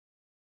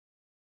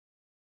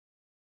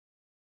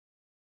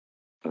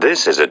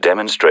This is a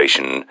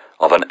demonstration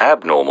of an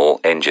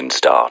abnormal engine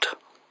start.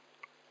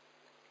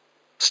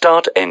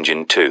 Start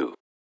engine 2.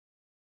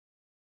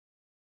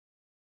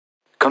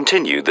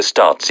 Continue the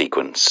start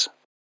sequence.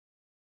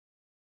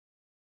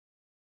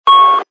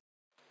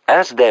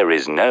 As there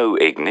is no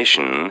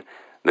ignition,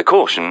 the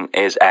caution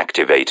is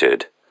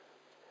activated.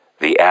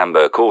 The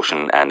amber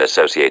caution and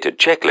associated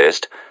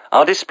checklist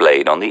are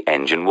displayed on the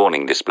engine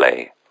warning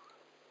display.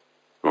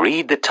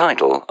 Read the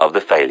title of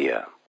the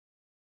failure.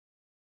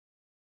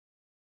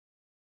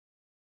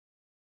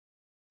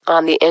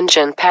 On the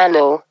engine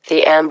panel,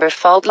 the amber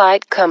fault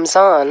light comes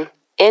on,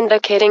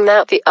 indicating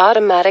that the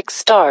automatic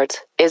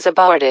start is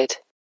aborted.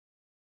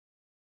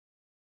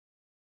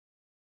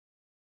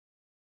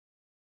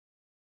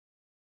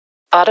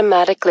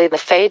 Automatically the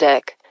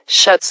FADEC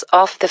shuts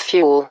off the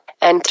fuel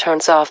and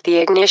turns off the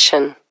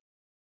ignition.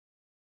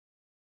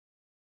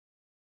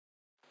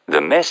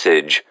 The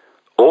message,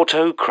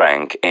 Auto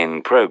Crank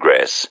in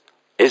Progress,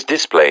 is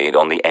displayed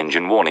on the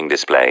engine warning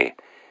display,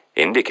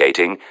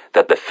 indicating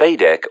that the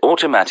FADEC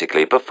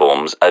automatically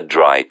performs a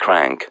dry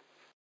crank.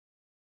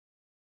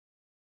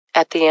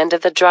 At the end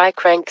of the dry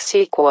crank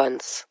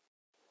sequence,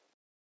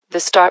 the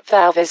start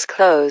valve is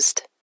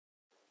closed.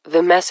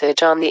 The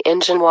message on the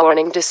engine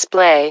warning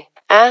display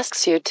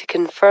asks you to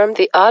confirm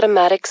the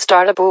automatic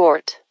start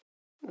abort.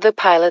 The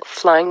pilot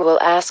flying will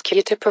ask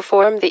you to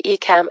perform the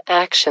ECAM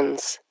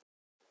actions.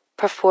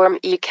 Perform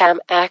ECAM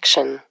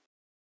action.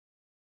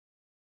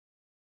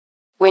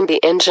 When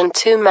the engine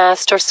 2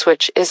 master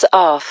switch is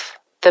off,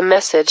 the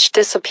message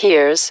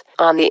disappears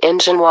on the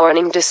engine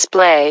warning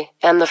display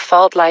and the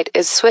fault light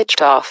is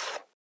switched off.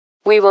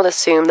 We will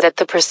assume that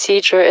the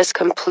procedure is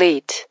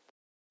complete.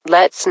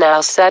 Let's now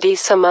study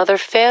some other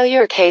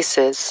failure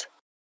cases.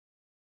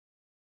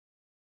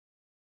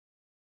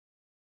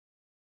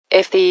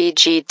 If the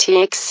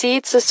EGT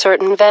exceeds a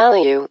certain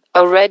value,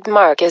 a red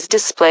mark is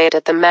displayed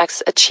at the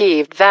max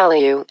achieved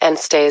value and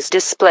stays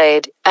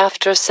displayed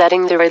after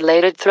setting the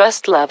related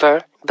thrust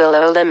lever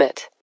below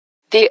limit.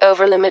 The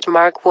overlimit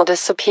mark will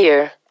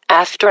disappear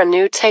after a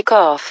new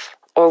takeoff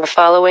or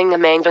following a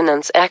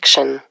maintenance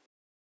action.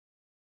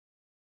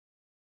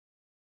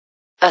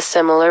 A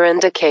similar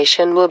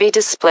indication will be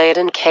displayed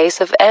in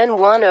case of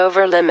N1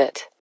 over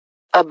limit.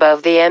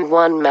 Above the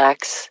N1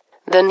 max,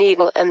 the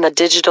needle and the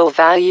digital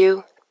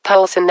value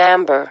pulse in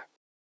amber.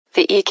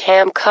 The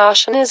ECAM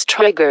caution is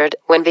triggered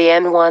when the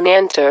N1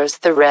 enters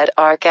the red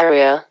arc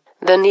area,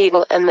 the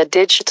needle and the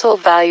digital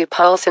value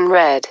pulse in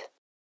red.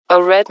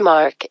 A red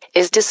mark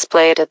is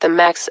displayed at the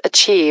max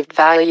achieved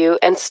value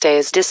and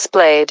stays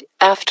displayed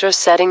after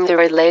setting the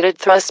related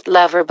thrust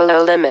lever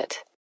below limit.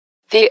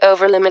 The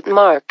overlimit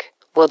mark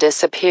will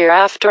disappear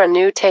after a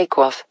new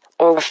takeoff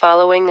or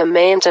following a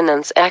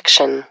maintenance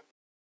action.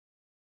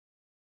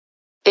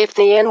 If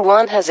the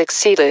N1 has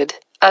exceeded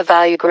a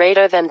value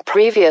greater than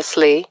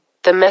previously,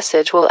 the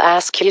message will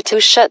ask you to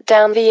shut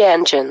down the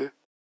engine.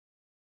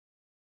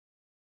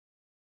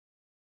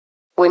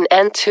 When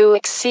N2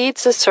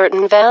 exceeds a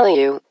certain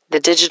value, the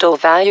digital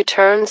value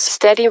turns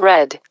steady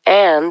red,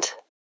 and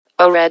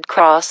a red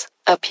cross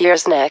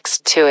appears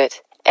next to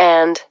it,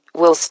 and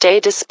will stay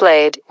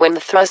displayed when the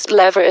thrust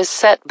lever is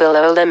set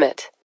below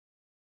limit.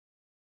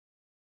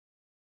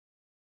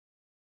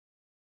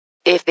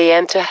 If the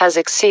N2 has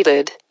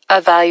exceeded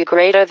a value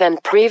greater than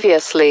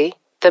previously,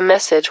 the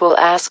message will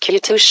ask you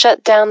to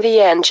shut down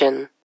the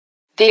engine.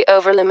 The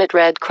overlimit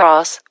red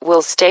cross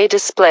will stay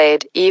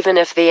displayed even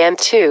if the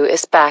N2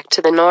 is back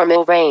to the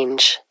normal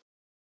range.